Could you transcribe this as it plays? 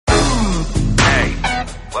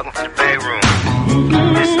Welcome to the bedroom.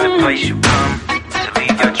 This is the place you come to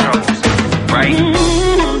leave your troubles, right? You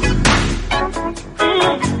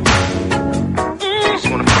just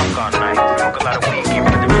wanna fuck all night, smoke a lot of weed, get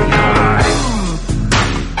really, really high.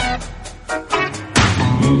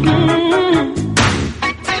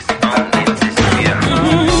 It's on in this year.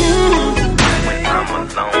 When I'm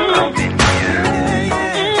alone up in here,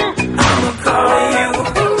 I'ma call you.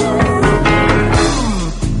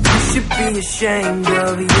 You should be ashamed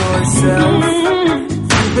of yourself.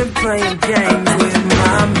 You've been playing games with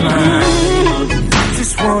my mind.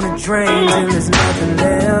 Just wanna drain till there's nothing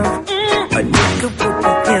left. A nigga will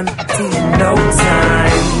be empty in no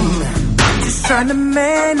time. Just trying to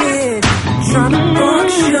manage, trying to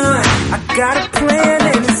function. I got a plan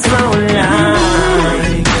and it's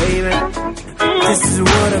online, baby. This is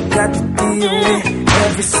what I got to deal with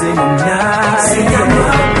every single night. See, I'm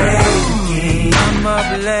up late again. I'm up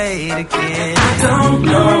late again. I don't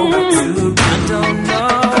know what to do. I don't know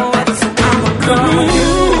what to do. I'ma call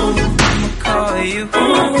you. I'ma call you.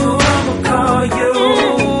 Ooh, I'ma call you.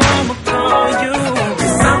 I'ma call you.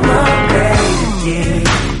 'Cause I'm up late again.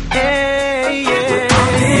 Hey, yeah. With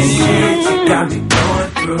all this shit you got me going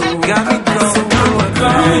through. Got me going through. I'ma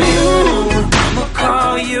call you. I'ma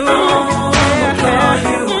call you. I'ma call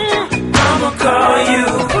you. I'ma call you.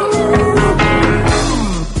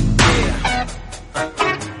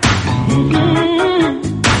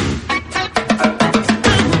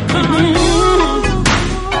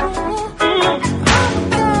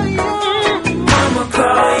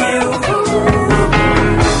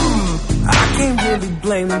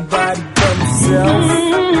 Blame nobody but myself,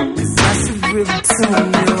 'cause I should really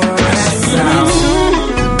tune your ass out.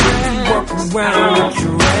 You walk around with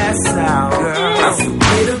your ass out, I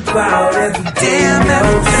forget about everything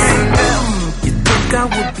else. You think I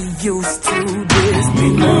would be used to this, be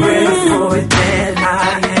more ready for it than I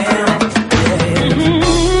am, yeah.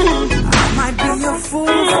 I might be a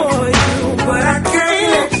fool for you, but I can't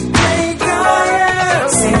let you think I am.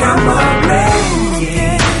 See, I'm up late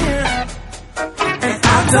again.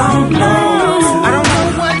 I don't know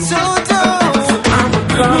what to do. So I'ma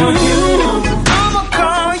call you. I'ma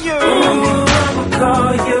call you. I'ma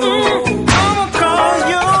call you. I'ma call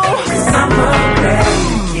you. 'Cause I'm up late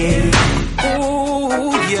again. Ooh,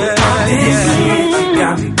 yeah. With all this shit you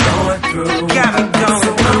got me going through. Got me going through. So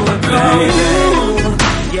I'ma call you.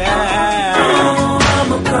 Yeah.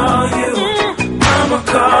 I'ma call you. I'ma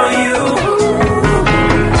call you.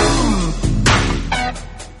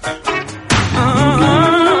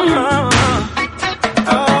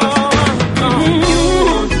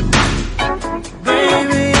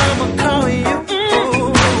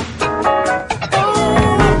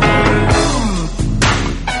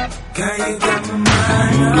 Girl, you got my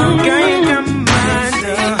mind up. Girl, you got my mind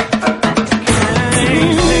up.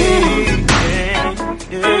 Change me,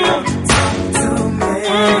 yeah. Talk to me.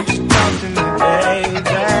 Talk to me, baby.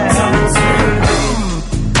 Talk to me.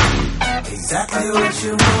 Exactly what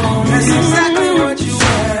you want. That's exactly what you want.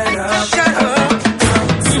 Shut up. Talk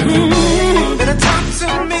to me. Better talk to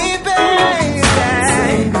me, baby.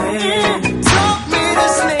 Talk me to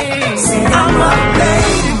sleep. See, I'm up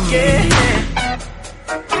late again.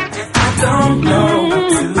 I don't know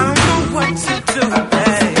what to do,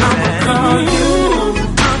 babe. I'ma call you.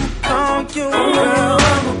 I'ma call you, girl.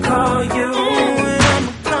 I'ma call you.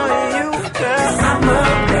 I'ma call you, girl. 'Cause I'm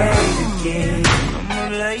up late again. I'm up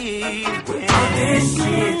late. With all this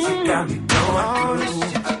shit you got me going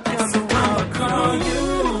through. So I'ma call you.